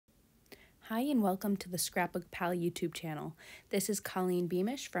Hi and welcome to the ScrapbookPal YouTube channel. This is Colleen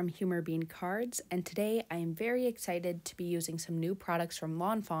Beamish from Humor Bean Cards, and today I am very excited to be using some new products from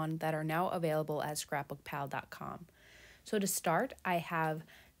Lawn Fawn that are now available at ScrapbookPal.com. So to start, I have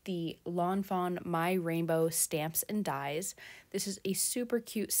the Lawn Fawn My Rainbow stamps and dies. This is a super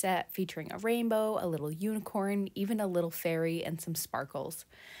cute set featuring a rainbow, a little unicorn, even a little fairy, and some sparkles.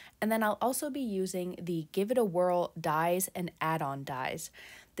 And then I'll also be using the Give It a Whirl dies and add-on dies.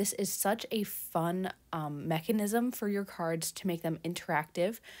 This is such a fun mechanism for your cards to make them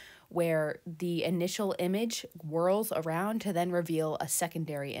interactive, where the initial image whirls around to then reveal a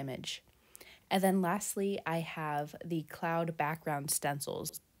secondary image. And then lastly, I have the cloud background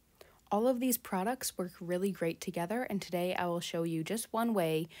stencils. All of these products work really great together, and today I will show you just one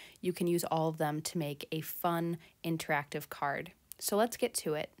way you can use all of them to make a fun interactive card. So let's get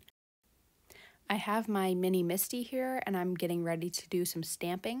to it. I have my mini MISTI here, and I'm getting ready to do some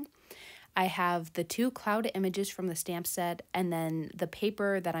stamping. I have the two cloud images from the stamp set, and then the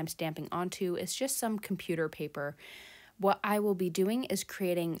paper that I'm stamping onto is just some computer paper. What I will be doing is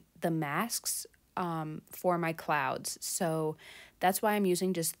creating the masks for my clouds. So that's why I'm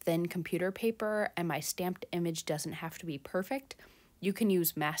using just thin computer paper, and my stamped image doesn't have to be perfect. You can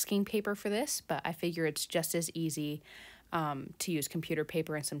use masking paper for this, but I figure it's just as easy to use computer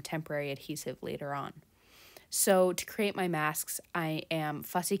paper and some temporary adhesive later on. So to create my masks, I am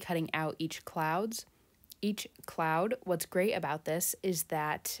fussy cutting out each cloud. What's great about this is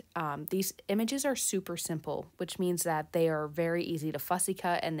that these images are super simple, which means that they are very easy to fussy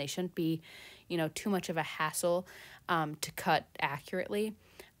cut, and they shouldn't be, too much of a hassle to cut accurately.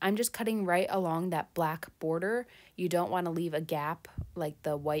 I'm just cutting right along that black border. You don't want to leave a gap like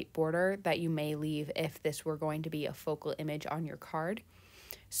the white border that you may leave if this were going to be a focal image on your card.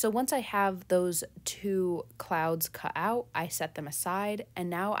 So once I have those two clouds cut out, I set them aside,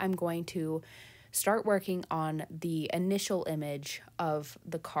 and now I'm going to start working on the initial image of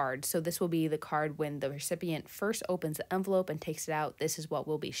the card. So this will be the card when the recipient first opens the envelope and takes it out. This is what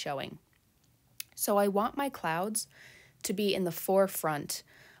we'll be showing. So I want my clouds to be in the forefront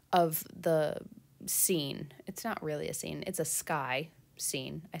of the scene. It's not really a scene, it's a sky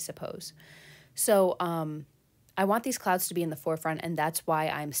scene, I suppose. So I want these clouds to be in the forefront, and that's why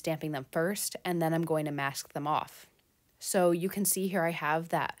I'm stamping them first, and then I'm going to mask them off. So you can see here I have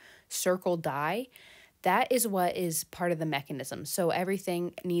that circle die. That is what is part of the mechanism. So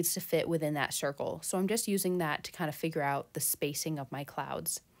everything needs to fit within that circle. So I'm just using that to kind of figure out the spacing of my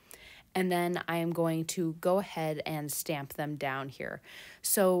clouds. And then I am going to go ahead and stamp them down here.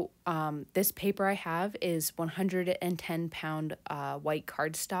 So this paper I have is 110-pound white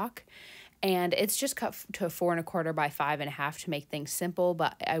cardstock, and it's just cut to 4 1/4 by 5 1/2 to make things simple,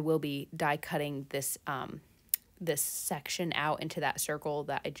 but I will be die cutting this, this section out into that circle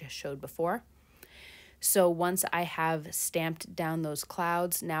that I just showed before. So once I have stamped down those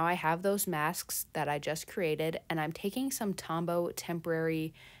clouds, now I have those masks that I just created, and I'm taking some Tombow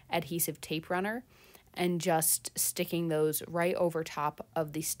temporary adhesive tape runner and just sticking those right over top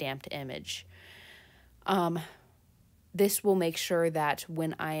of the stamped image. This will make sure that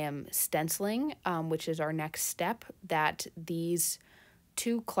when I am stenciling, which is our next step, that these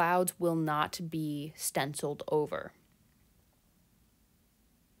two clouds will not be stenciled over.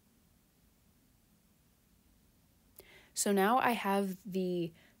 So now I have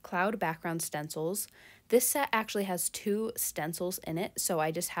the cloud background stencils. This set actually has 2 stencils in it, so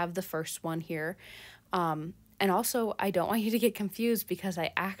I just have the first one here. And also, I don't want you to get confused because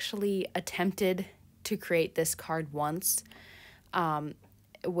I actually attempted to create this card once,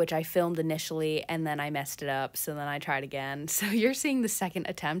 which I filmed initially, and then I messed it up, so then I tried again. So you're seeing the second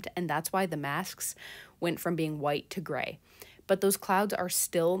attempt, and that's why the masks went from being white to gray. But those clouds are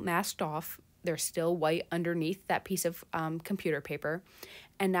still masked off. They're still white underneath that piece of computer paper.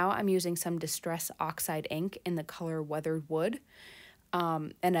 And now I'm using some Distress Oxide ink in the color Weathered Wood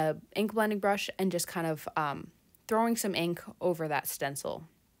and a ink blending brush, and just kind of throwing some ink over that stencil.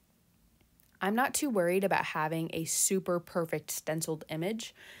 I'm not too worried about having a super perfect stenciled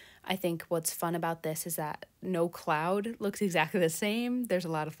image. I think what's fun about this is that no cloud looks exactly the same. There's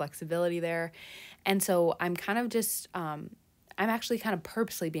a lot of flexibility there. And so I'm kind of just... I'm actually kind of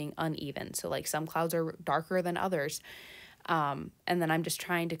purposely being uneven. So like some clouds are darker than others. And then I'm just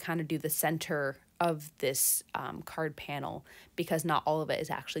trying to kind of do the center of this card panel because not all of it is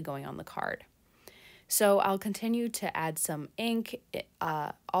actually going on the card. So I'll continue to add some ink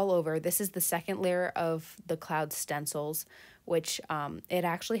all over. This is the second layer of the cloud stencils, which it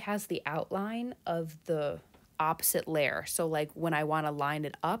actually has the outline of the opposite layer. So like when I want to line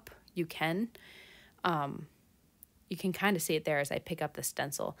it up, you can. you can kind of see it there as I pick up the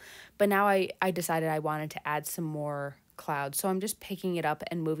stencil. But now I decided I wanted to add some more clouds. So I'm just picking it up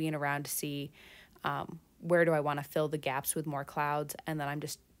and moving it around to see where do I want to fill the gaps with more clouds. And then I'm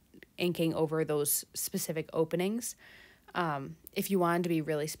just inking over those specific openings. If you wanted to be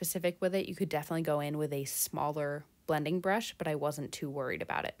really specific with it, you could definitely go in with a smaller blending brush, but I wasn't too worried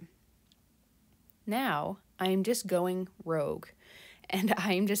about it. Now I'm just going rogue and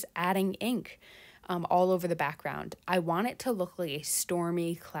I'm just adding ink all over the background. I want it to look like a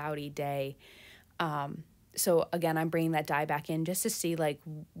stormy, cloudy day. So again, I'm bringing that dye back in just to see like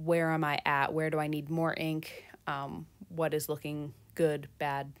where am I at? Where do I need more ink? What is looking good,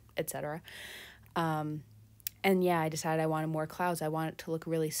 bad, etc. And yeah, I decided I wanted more clouds. I want it to look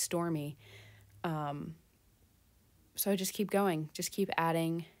really stormy. So I just keep going, just keep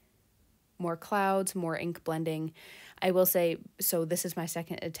adding more clouds, more ink blending. I will say, so this is my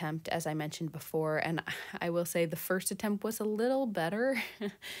second attempt, as I mentioned before, and I will say the first attempt was a little better,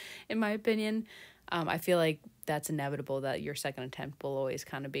 in my opinion. I feel like that's inevitable, that your second attempt will always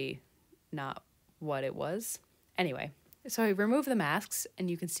kind of be not what it was. Anyway, so I remove the masks, and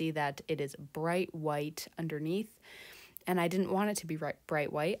you can see that it is bright white underneath, and I didn't want it to be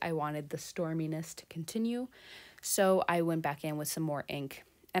bright white. I wanted the storminess to continue, so I went back in with some more ink,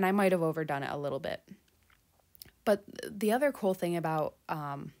 and I might have overdone it a little bit. But the other cool thing about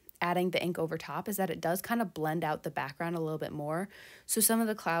adding the ink over top is that it does kind of blend out the background a little bit more. So some of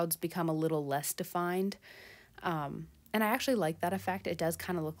the clouds become a little less defined. And I actually like that effect. It does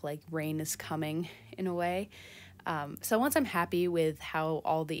kind of look like rain is coming in a way. So once I'm happy with how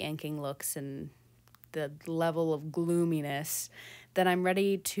all the inking looks and the level of gloominess, then I'm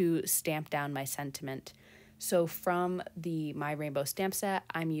ready to stamp down my sentiment. So from the My Rainbow stamp set,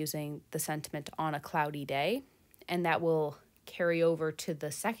 I'm using the sentiment on a cloudy day. And that will carry over to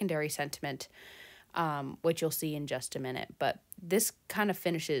the secondary sentiment, which you'll see in just a minute. But this kind of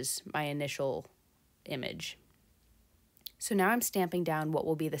finishes my initial image. So now I'm stamping down what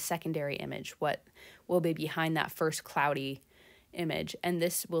will be the secondary image, what will be behind that first cloudy image. And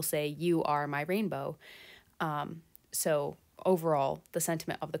this will say, "You are my rainbow." So overall, the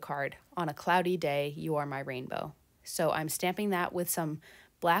sentiment of the card, "On a cloudy day, you are my rainbow." So I'm stamping that with some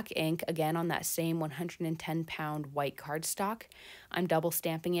black ink, again on that same 110-pound white cardstock. I'm double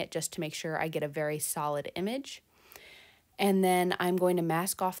stamping it just to make sure I get a very solid image. And then I'm going to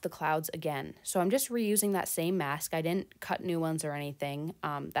mask off the clouds again. So I'm just reusing that same mask. I didn't cut new ones or anything.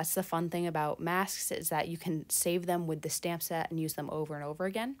 That's the fun thing about masks, is that you can save them with the stamp set and use them over and over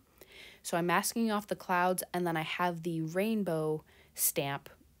again. So I'm masking off the clouds, and then I have the rainbow stamp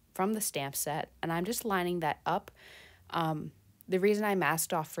from the stamp set, and I'm just lining that up. The reason I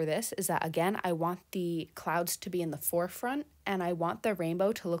masked off for this is that, again, I want the clouds to be in the forefront, and I want the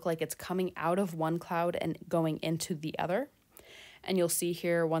rainbow to look like it's coming out of one cloud and going into the other. And you'll see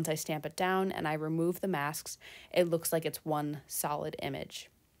here, once I stamp it down and I remove the masks, it looks like it's one solid image.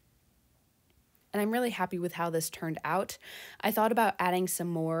 And I'm really happy with how this turned out. I thought about adding some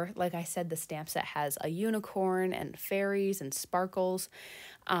more. Like I said, the stamp set has a unicorn and fairies and sparkles.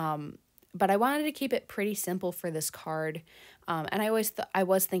 But I wanted to keep it pretty simple for this card. And I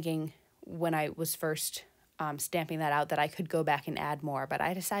was thinking when I was first stamping that out that I could go back and add more, but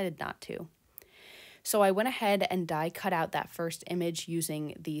I decided not to. So I went ahead and die cut out that first image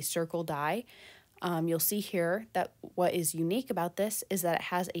using the circle die. You'll see here that what is unique about this is that it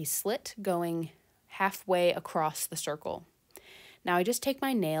has a slit going halfway across the circle. Now I just take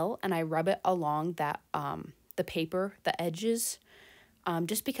my nail and I rub it along that the paper, the edges,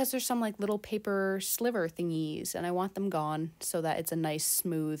 just because there's some like little paper sliver thingies, and I want them gone so that it's a nice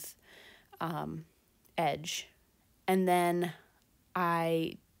smooth edge. And then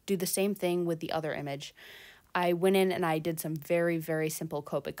I do the same thing with the other image. I went in and I did some very, very simple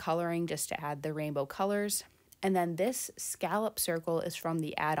Copic coloring just to add the rainbow colors. And then this scallop circle is from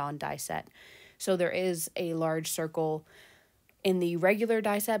the add-on die set. So there is a large circle in the regular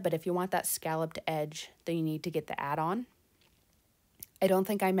die set, but if you want that scalloped edge, then you need to get the add-on. I don't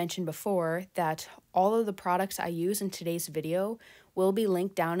think I mentioned before that all of the products I use in today's video will be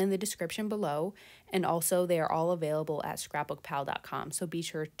linked down in the description below, and also they are all available at ScrapbookPal.com, so be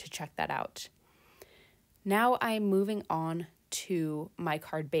sure to check that out. Now I'm moving on to my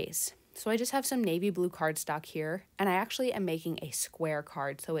card base. So I just have some navy blue cardstock here, and I actually am making a square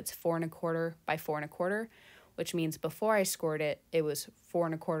card, so it's 4 1/4 by 4 1/4, which means before I scored it, it was 4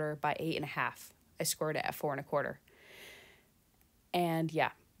 1/4 by 8 1/2. I scored it at 4 1/4. And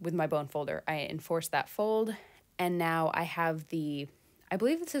yeah, with my bone folder, I enforced that fold. And now I have the, I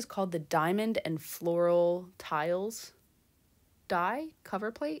believe this is called the Diamond and Floral Tiles die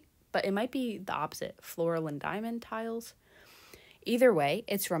cover plate. but it might be the opposite, Floral and Diamond tiles. Either way,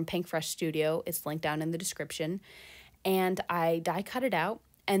 it's from Pinkfresh Studio. It's linked down in the description. And I die cut it out,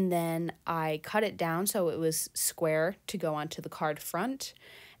 and then I cut it down so it was square to go onto the card front.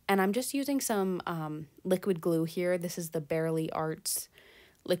 And I'm just using some liquid glue here. This is the Barely Arts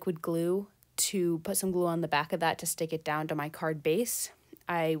liquid glue, to put some glue on the back of that to stick it down to my card base.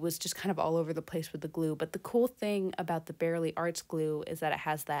 I was just kind of all over the place with the glue, but the cool thing about the Barely Arts glue is that it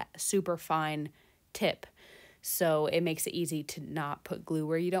has that super fine tip, so it makes it easy to not put glue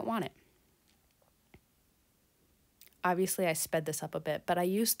where you don't want it. Obviously, I sped this up a bit, but I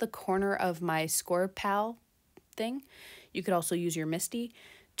used the corner of my Scor-Pal thing. You could also use your MISTI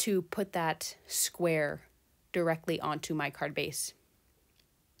to put that square directly onto my card base.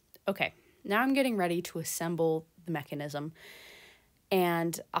 Okay, now I'm getting ready to assemble the mechanism.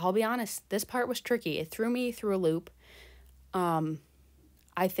 And I'll be honest, this part was tricky. It threw me through a loop.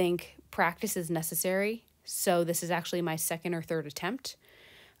 I think practice is necessary. So this is actually my second or third attempt.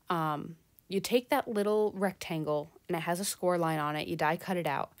 You take that little rectangle and it has a score line on it. You die cut it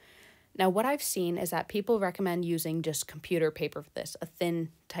out. Now what I've seen is that people recommend using just computer paper for this, a thin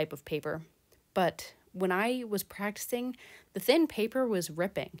type of paper. But when I was practicing, the thin paper was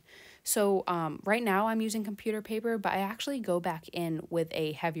ripping. So right now I'm using computer paper, but I actually go back in with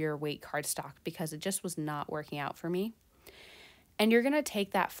a heavier weight cardstock because it just was not working out for me. And you're going to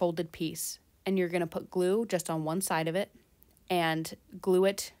take that folded piece and you're going to put glue just on one side of it and glue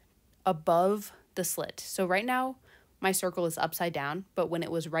it above the slit. So right now my circle is upside down, but when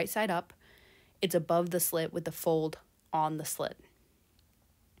it was right side up, it's above the slit with the fold on the slit.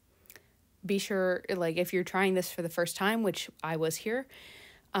 Be sure, like, if you're trying this for the first time, which I was here,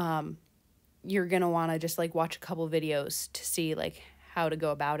 you're going to want to just, like, watch a couple videos to see, like, how to go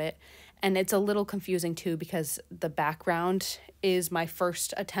about it. And it's a little confusing, too, because the background is my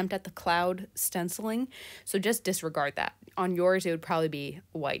first attempt at the cloud stenciling. So just disregard that. On yours, it would probably be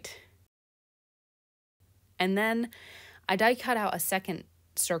white. And then I die cut out a second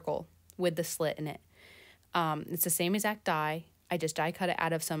circle with the slit in it. It's the same exact die. I just die cut it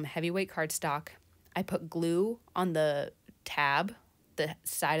out of some heavyweight cardstock. I put glue on the tab, the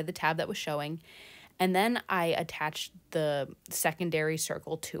side of the tab that was showing, and then I attached the secondary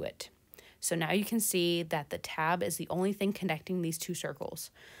circle to it. So now you can see that the tab is the only thing connecting these two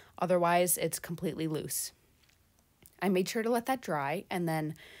circles. Otherwise, it's completely loose. I made sure to let that dry, and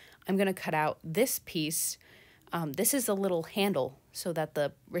then I'm going to cut out this piece. This is a little handle so that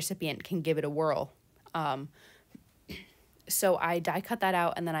the recipient can give it a whirl. So I die cut that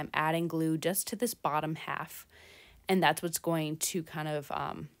out, and then I'm adding glue just to this bottom half. And that's what's going to kind of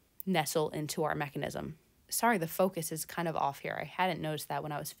nestle into our mechanism. Sorry, the focus is kind of off here. I hadn't noticed that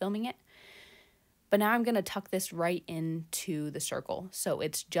when I was filming it. But now I'm going to tuck this right into the circle. So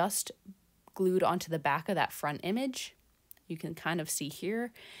it's just glued onto the back of that front image. You can kind of see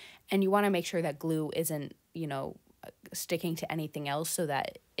here. And you want to make sure that glue isn't, you know, sticking to anything else so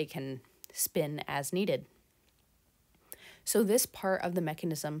that it can spin as needed. So this part of the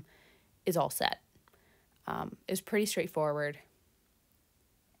mechanism is all set. It's pretty straightforward.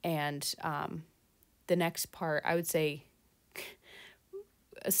 And the next part, I would say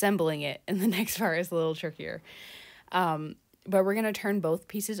assembling it, and the next part is a little trickier. But we're going to turn both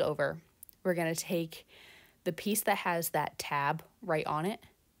pieces over. We're going to take the piece that has that tab right on it.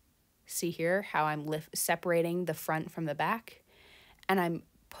 See here how I'm separating the front from the back, and I'm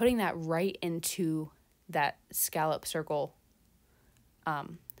putting that right into that scallop circle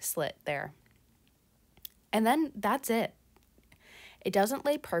slit there. And then that's it. It doesn't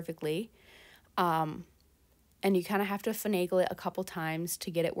lay perfectly, and you kind of have to finagle it a couple times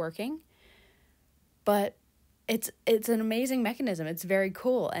to get it working, but it's an amazing mechanism. It's very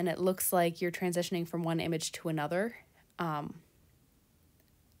cool, and it looks like you're transitioning from one image to another.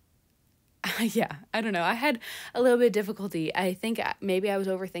 Yeah, I don't know. I had a little bit of difficulty. I think maybe I was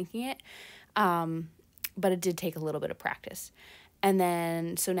overthinking it, but it did take a little bit of practice. And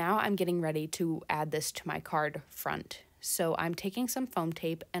then, so now I'm getting ready to add this to my card front. So I'm taking some foam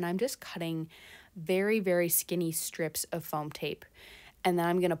tape and I'm just cutting very, very skinny strips of foam tape. And then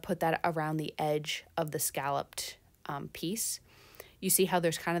I'm going to put that around the edge of the scalloped piece. You see how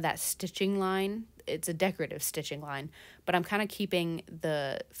there's kind of that stitching line? It's a decorative stitching line, but I'm kind of keeping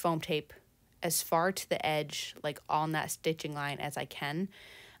the foam tape as far to the edge, like on that stitching line as I can.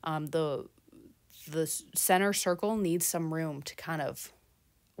 The center circle needs some room to kind of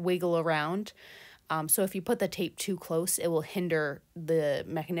wiggle around. So if you put the tape too close, it will hinder the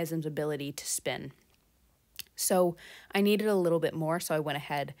mechanism's ability to spin. So I needed a little bit more, so I went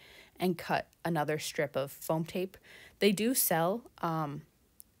ahead and cut another strip of foam tape. They do sell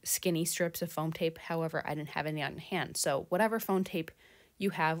skinny strips of foam tape. However, I didn't have any on hand. So whatever foam tape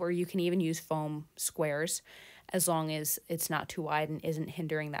you have, or you can even use foam squares as long as it's not too wide and isn't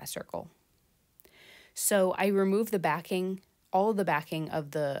hindering that circle. So I removed the backing, all of the backing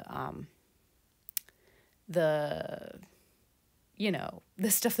of the you know,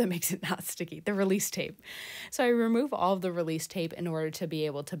 the stuff that makes it not sticky, the release tape. So I remove all of the release tape in order to be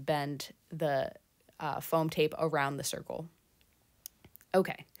able to bend the foam tape around the circle.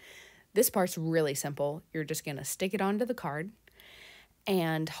 Okay, this part's really simple. You're just gonna stick it onto the card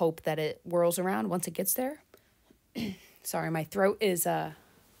and hope that it whirls around once it gets there. Sorry, my throat is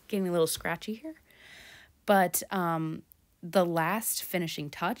getting a little scratchy here. But the last finishing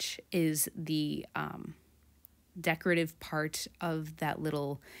touch is the decorative part of that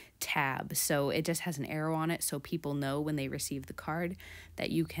little tab. So it just has an arrow on it so people know when they receive the card that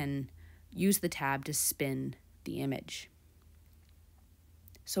you can use the tab to spin the image.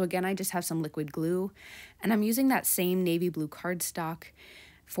 So again, I just have some liquid glue, and I'm using that same navy blue cardstock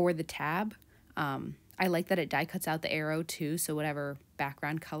for the tab. I like that it die cuts out the arrow too, so whatever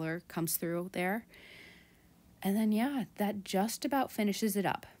background color comes through there. And then yeah, that just about finishes it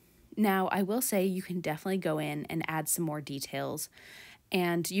up. Now, I will say you can definitely go in and add some more details,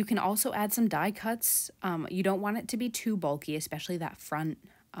 and you can also add some die cuts. You don't want it to be too bulky, especially that front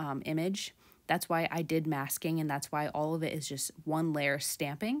image. That's why I did masking, and that's why all of it is just one layer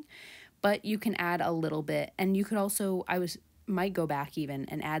stamping. But you can add a little bit, and you could also, might go back even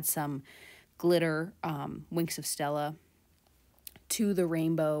and add some glitter, Winks of Stella to the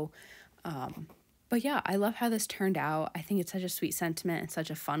rainbow. But yeah, I love how this turned out. I think it's such a sweet sentiment and such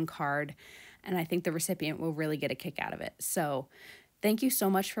a fun card, and I think the recipient will really get a kick out of it. So thank you so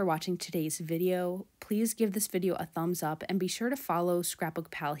much for watching today's video. Please give this video a thumbs up and be sure to follow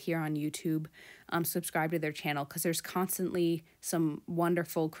ScrapbookPal here on YouTube. Subscribe to their channel because there's constantly some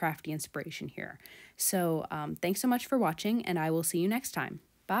wonderful crafty inspiration here. So thanks so much for watching, and I will see you next time.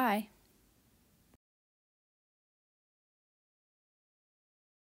 Bye!